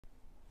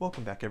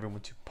Welcome back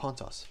everyone to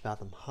Pontos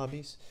Fathom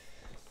Hobbies.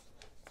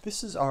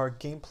 This is our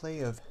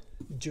gameplay of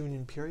Dune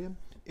Imperium.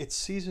 It's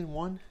Season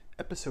 1,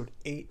 Episode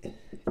 8,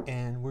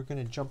 and we're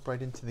going to jump right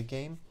into the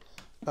game.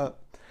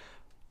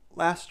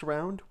 Last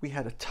round, we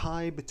had a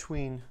tie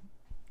between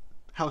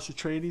House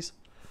Atreides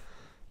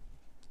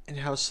and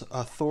House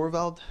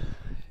Thorvald,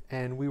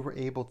 and we were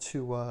able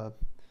to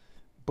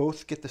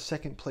both get the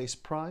second place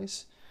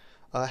prize.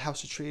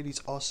 House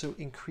Atreides also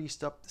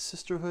increased up the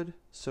sisterhood,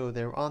 so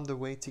they're on the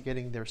way to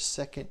getting their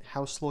second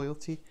house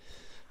loyalty.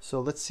 So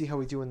let's see how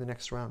we do in the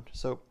next round.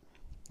 So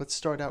let's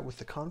start out with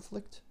the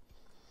conflict,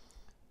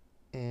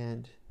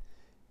 and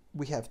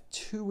we have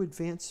 2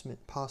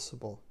 advancement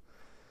possible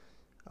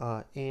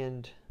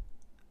and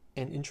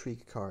an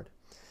intrigue card.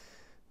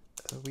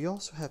 We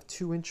also have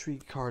 2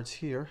 intrigue cards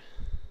here,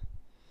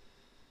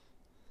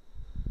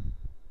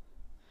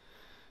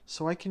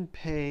 so I can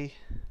pay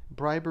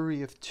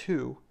bribery of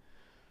 2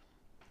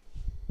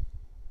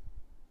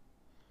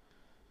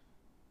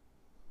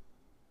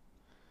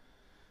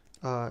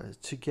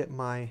 to get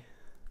my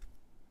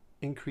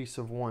increase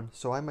of 1.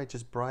 So I might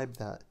just bribe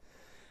that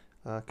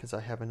because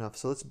I have enough.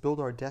 So let's build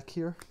our deck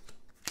here.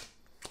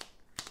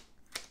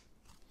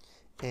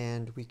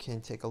 And we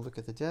can take a look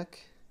at the deck.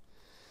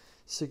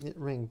 Signet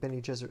Ring,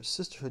 Bene Gesserit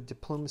Sisterhood,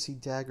 Diplomacy,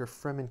 Dagger,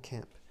 Fremen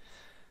Camp.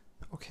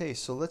 Okay,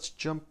 so let's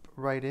jump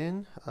right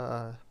in.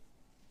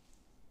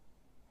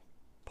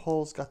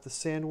 Paul's got the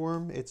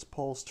Sandworm. It's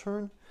Paul's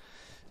turn.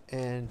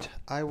 And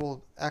I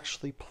will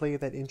actually play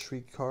that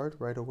intrigue card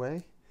right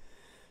away.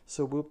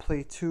 So we'll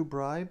play 2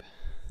 bribe.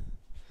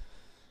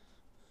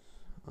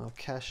 I'll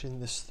cash in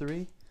this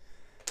 3.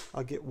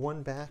 I'll get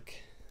 1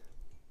 back.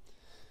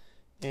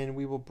 And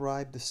we will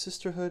bribe the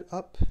sisterhood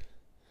up.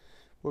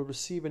 We'll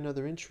receive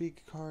another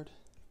intrigue card.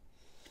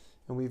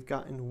 And we've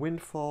gotten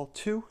Windfall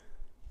 2,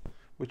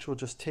 which we'll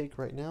just take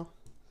right now.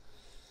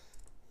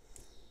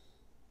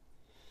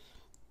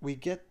 We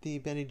get the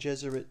Bene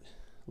Gesserit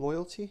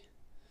loyalty.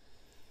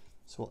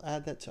 So we'll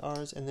add that to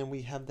ours, and then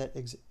we have that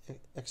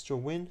extra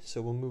win, so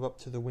we'll move up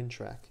to the win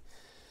track.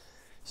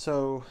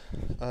 So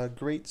a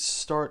great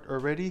start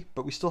already,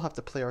 but we still have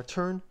to play our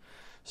turn.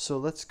 So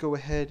let's go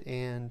ahead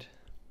and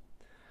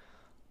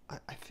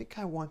I think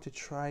I want to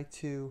try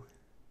to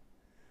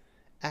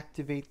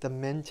activate the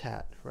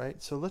Mentat,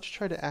 right? So let's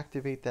try to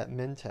activate that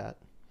Mentat.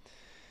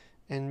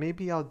 And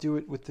maybe I'll do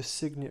it with the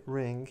Signet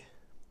Ring.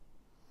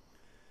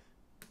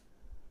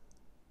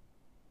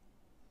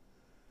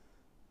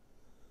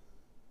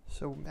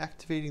 So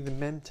activating the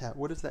Mentat,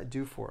 what does that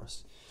do for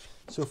us?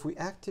 So if we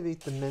activate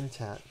the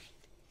Mentat,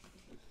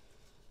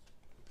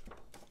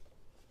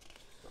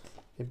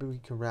 maybe we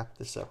can wrap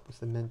this up with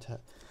the Mentat.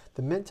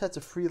 The Mentat's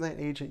a freelance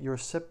agent you're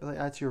separately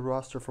add to your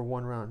roster for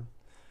 1 round.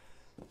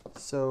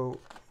 So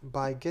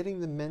by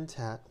getting the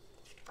Mentat,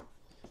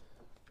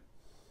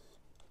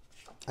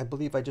 I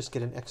believe I just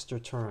get an extra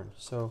turn.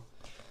 So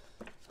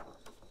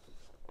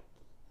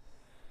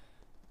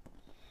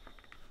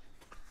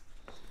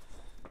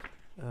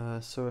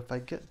if I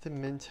get the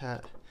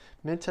Mentat,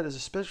 Mentat is a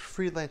special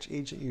freelance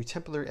agent you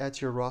temporarily add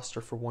to your roster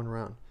for 1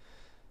 round.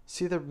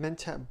 See the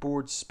Mentat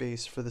board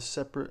space for the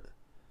separate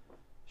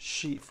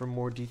sheet for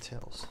more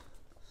details.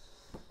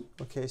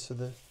 Okay, so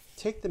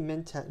take the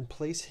Mentat and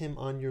place him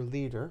on your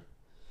leader.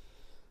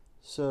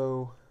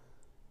 So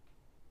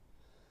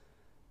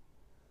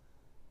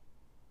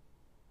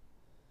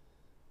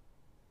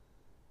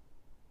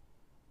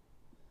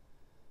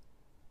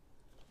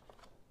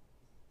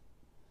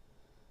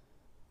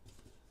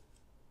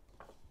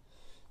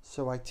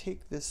I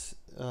take this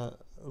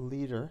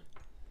leader,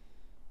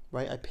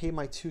 right? I pay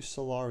my 2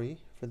 Solari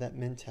for that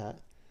Mentat.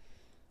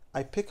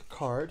 I pick a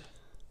card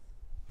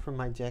from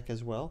my deck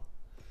as well,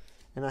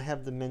 and I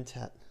have the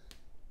Mentat.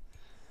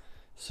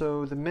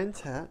 So the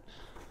Mentat,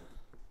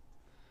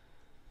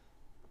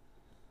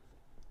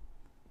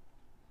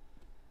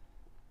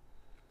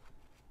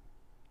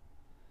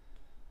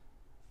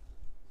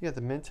 yeah,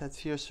 the Mentat's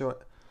here, so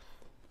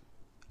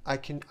I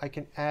can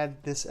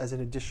add this as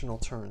an additional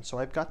turn. So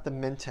I've got the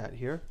Mentat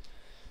here.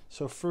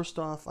 So first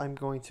off, I'm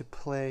going to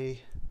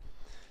play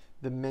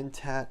the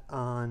Mentat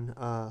on,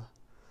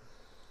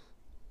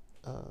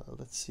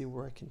 let's see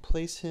where I can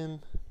place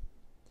him.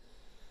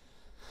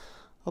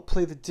 I'll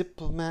play the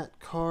Diplomat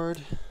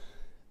card.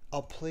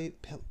 I'll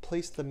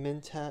place the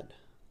Mentat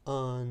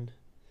on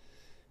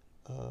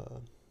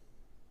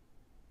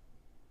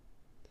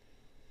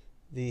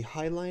the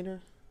Highliner.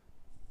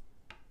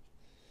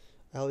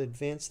 I'll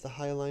advance the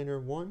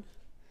Highliner 1.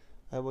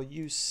 I will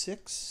use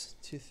 6,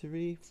 2,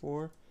 3,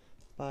 4,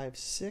 5,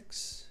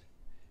 6,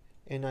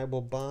 and I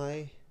will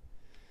buy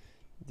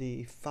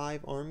the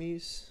 5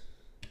 armies,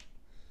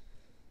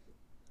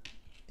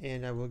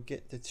 and I will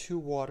get the 2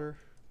 water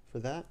for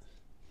that.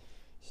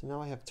 So now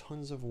I have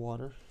tons of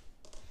water.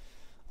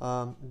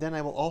 Then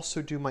I will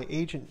also do my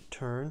agent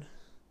turn.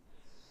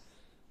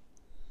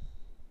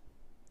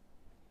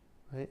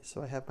 Right,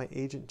 so I have my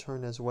agent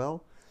turn as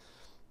well.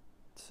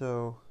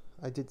 So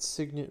I did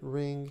Signet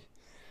Ring.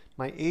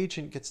 My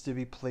agent gets to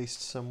be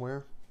placed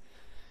somewhere,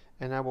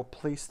 and I will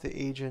place the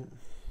agent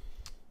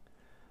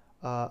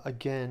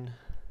Again,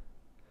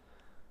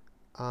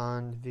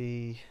 on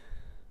the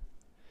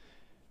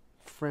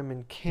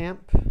Fremen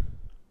camp.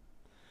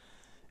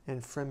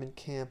 And Fremen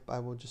camp, I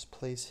will just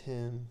place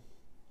him,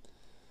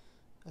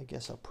 I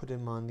guess I'll put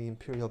him on the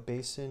Imperial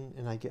Basin,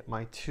 and I get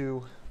my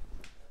 2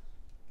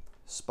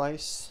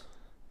 spice.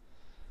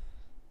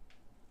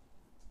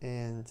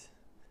 And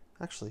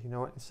actually, you know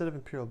what? Instead of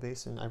Imperial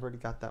Basin, I've already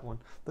got that one.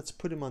 Let's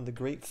put him on the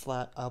Great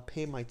Flat. I'll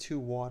pay my 2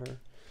 water.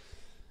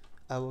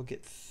 I will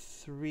get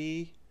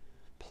 3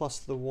 plus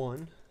the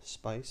 1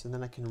 spice, and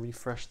then I can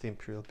refresh the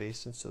Imperial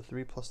Basin. So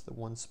 3 plus the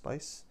 1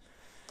 spice.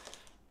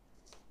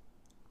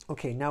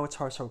 Okay, now it's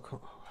House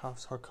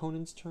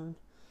Harkonnen's turn.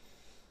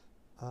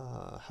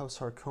 House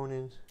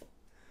Harkonnen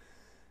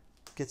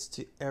gets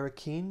to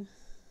Arakeen,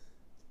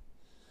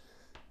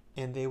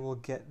 and they will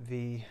get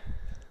the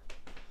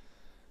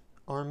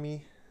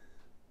army,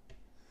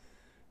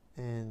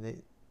 and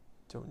they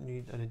don't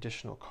need an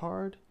additional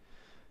card.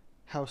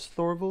 House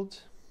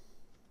Thorvald,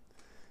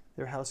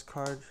 their house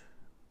card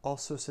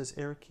also says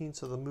Arakeen,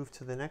 so they'll move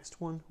to the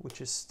next one,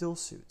 which is Still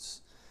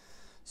Suits.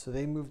 So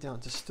they move down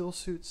to Still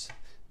Suits.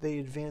 They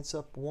advance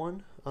up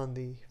 1 on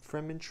the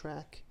Fremen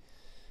track.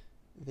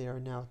 They are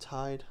now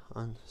tied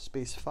on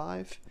space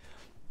 5.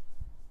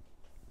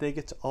 They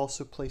get to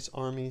also place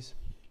armies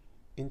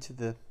into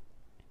the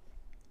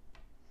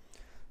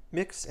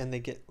mix, and they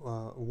get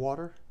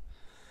water.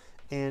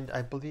 And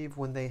I believe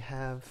when they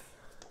have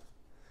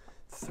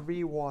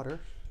 3 water,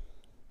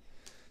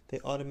 they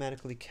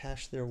automatically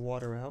cash their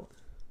water out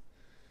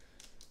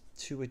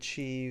to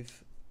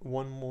achieve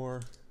 1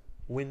 more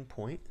win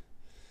point.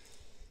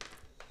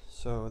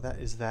 So that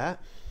is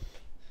that.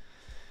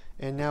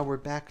 And now we're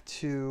back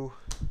to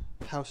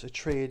House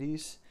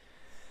Atreides,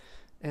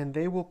 and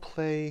they will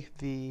play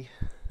the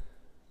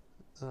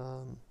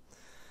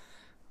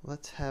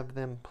let's have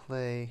them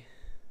play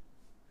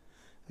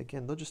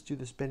again. They'll just do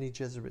this Bene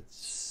Gesserit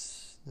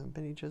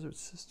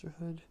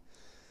Sisterhood.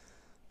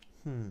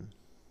 What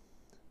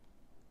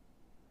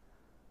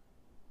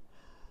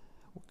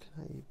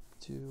can I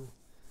do?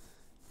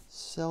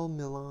 Sell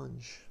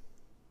Melange.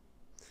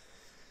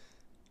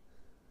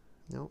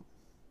 Nope.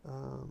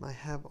 I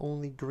have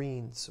only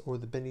greens, or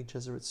the Bene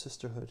Gesserit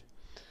Sisterhood.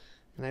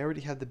 And I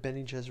already have the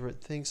Bene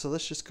Gesserit thing, so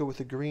let's just go with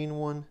the green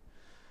one.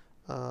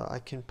 I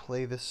can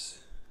play this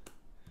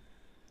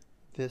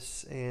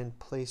and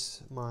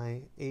place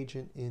my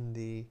agent in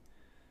the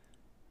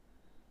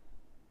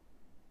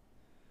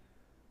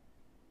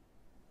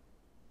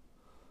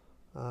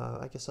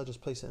I guess I'll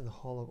just place it in the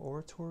Hall of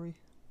Oratory.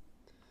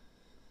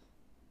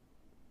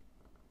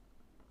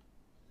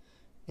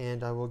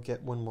 And I will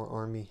get 1 more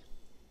army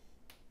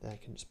that I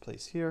can just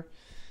place here.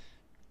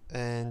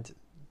 And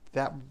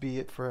that would be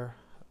it for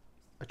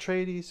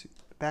Atreides.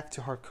 Back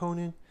to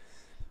Harkonnen.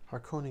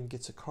 Harkonnen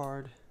gets a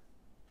card.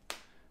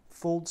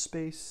 Fold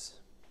space.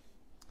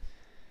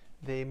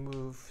 They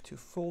move to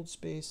fold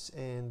space,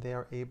 and they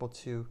are able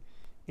to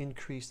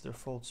increase their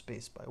fold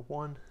space by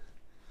 1.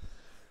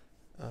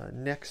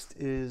 Next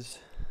is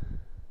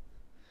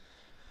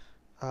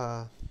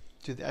I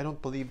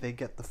don't believe they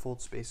get the fold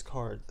space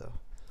card though.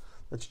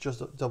 Let's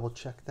just double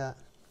check that.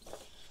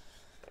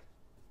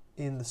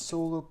 In the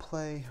solo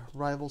play,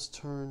 Rival's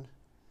turn.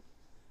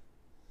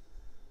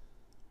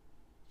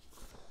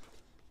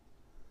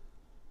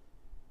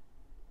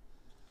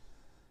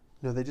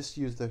 No, they just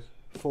use the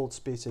fold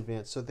space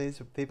advance. So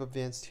they've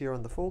advanced here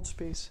on the fold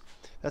space.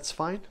 That's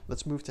fine.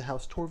 Let's move to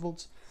House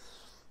Torvalds.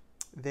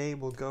 They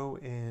will go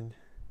and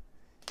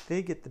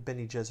they get the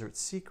Bene Gesserit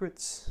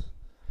Secrets.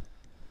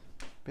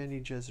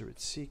 Bene Gesserit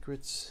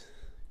Secrets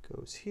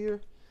goes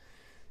here.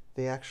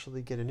 They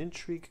actually get an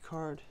intrigue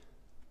card,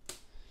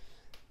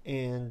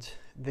 and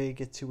they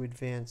get to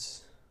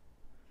advance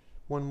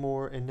 1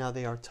 more, and now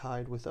they are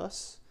tied with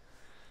us.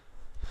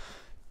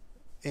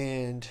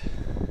 And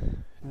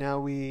now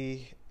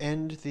we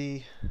end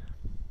the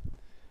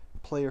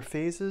player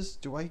phases.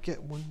 Do I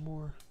get 1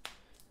 more?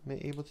 Am I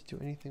able to do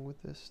anything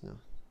with this? No.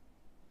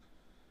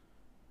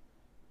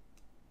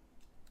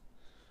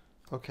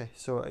 Okay,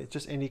 so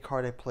just any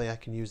card I play, I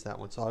can use that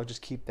one. So I'll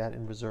just keep that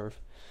in reserve.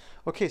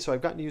 Okay, so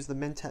I've gotten to use the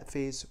Mentat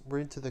phase. We're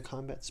into the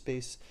combat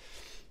space.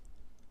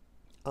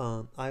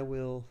 I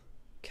will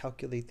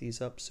calculate these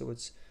up. So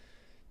it's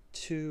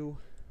 2,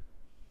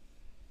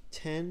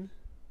 10,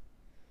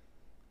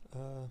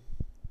 and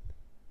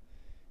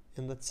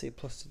let's say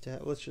plus the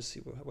data. Let's just see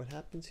what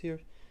happens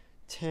here.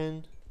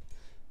 10,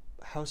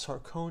 House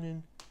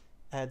Harkonnen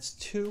adds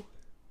 2.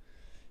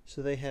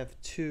 So they have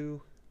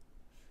 2,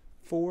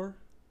 4.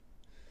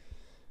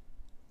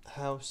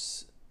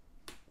 House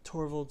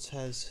Torvalds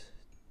has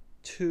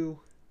 2,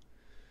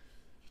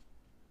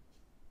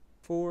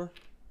 4,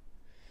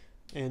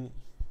 and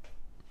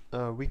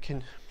we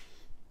can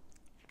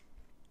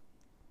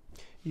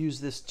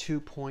use this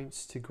 2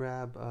 points to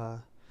grab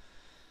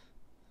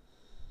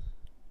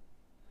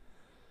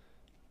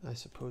I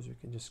suppose we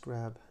can just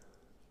grab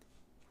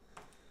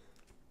a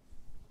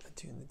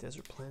Dune the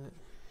Desert Planet.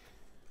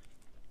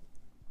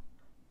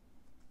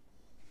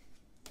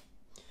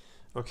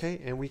 Okay,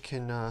 and we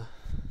can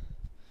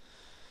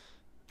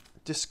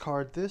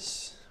discard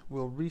this.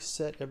 We'll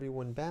reset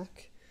everyone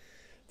back.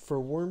 For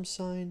Worm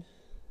Sign,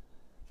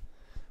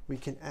 we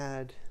can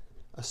add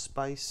a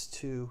spice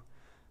to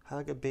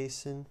Haga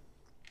Basin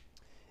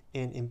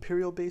and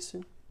Imperial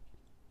Basin.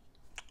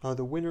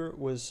 The winner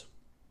was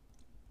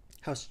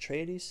House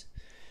Atreides.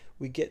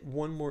 We get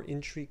one more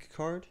intrigue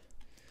card,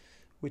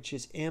 which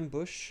is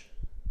Ambush.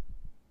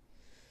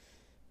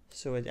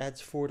 So it adds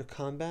 4 to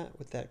combat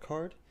with that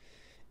card.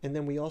 And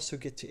then we also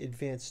get to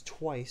advance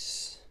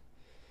twice,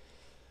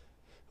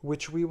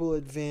 which we will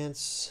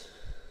advance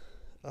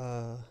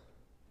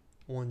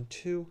 1,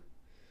 2.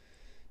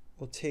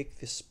 We'll take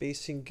the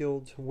Spacing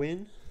Guild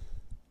win,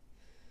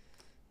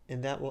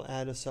 and that will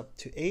add us up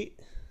to 8.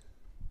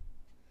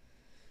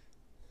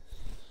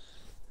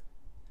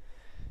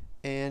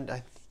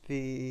 And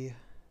the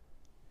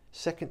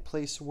second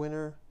place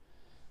winner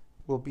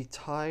will be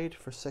tied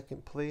for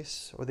second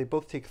place, or they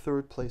both take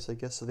third place, I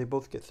guess, so they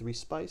both get 3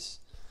 spice.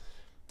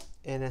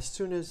 And as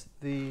soon as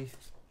the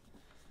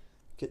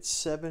get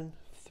 7,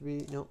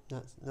 3, nope,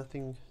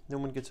 nothing, no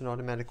one gets an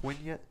automatic win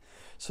yet.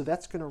 So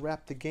that's going to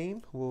wrap the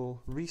game.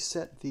 We'll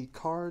reset the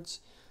cards.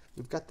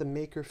 We've got the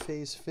maker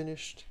phase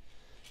finished.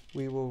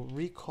 We will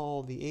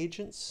recall the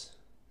agents,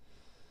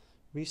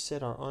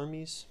 reset our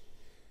armies.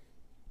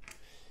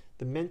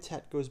 The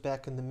Mentat goes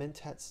back in the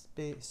Mentat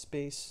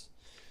space,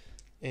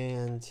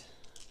 and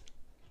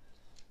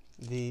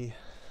the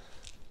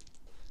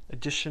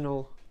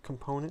additional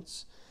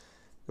components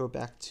go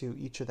back to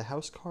each of the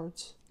house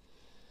cards,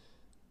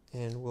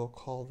 and we'll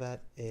call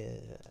that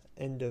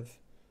end of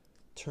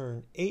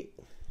turn 8.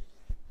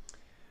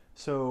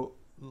 So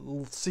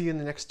we'll see you in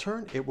the next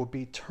turn. It will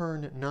be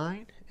turn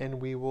 9, and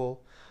we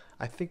will,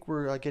 I think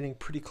we're getting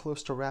pretty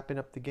close to wrapping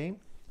up the game.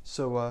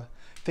 So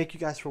thank you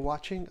guys for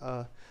watching.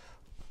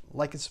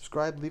 Like and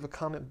subscribe, leave a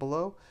comment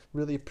below.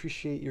 Really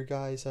appreciate your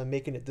guys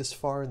making it this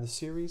far in the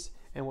series,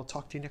 and we'll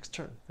talk to you next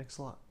turn. Thanks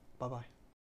a lot. Bye-bye.